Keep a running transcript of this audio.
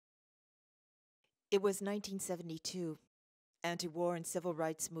It was 1972. Anti-war and civil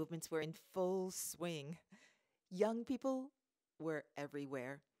rights movements were in full swing. Young people were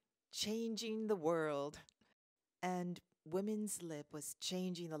everywhere, changing the world. And women's lib was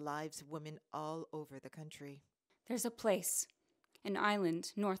changing the lives of women all over the country. There's a place, an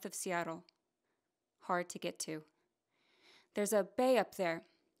island north of Seattle. Hard to get to. There's a bay up there,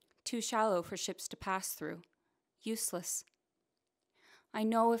 too shallow for ships to pass through. Useless. I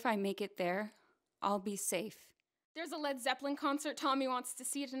know if I make it there, I'll be safe. There's a Led Zeppelin concert Tommy wants to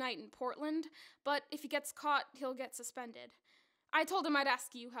see tonight in Portland, but if he gets caught, he'll get suspended. I told him I'd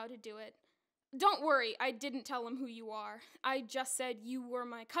ask you how to do it. Don't worry, I didn't tell him who you are. I just said you were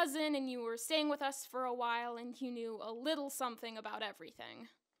my cousin and you were staying with us for a while and you knew a little something about everything.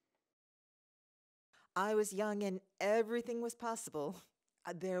 I was young and everything was possible.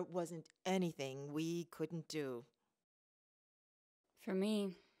 There wasn't anything we couldn't do. For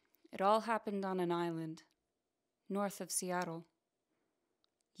me, it all happened on an island, north of Seattle.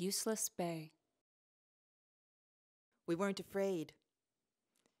 Useless Bay. We weren't afraid.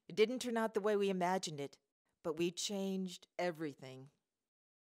 It didn't turn out the way we imagined it, but we changed everything.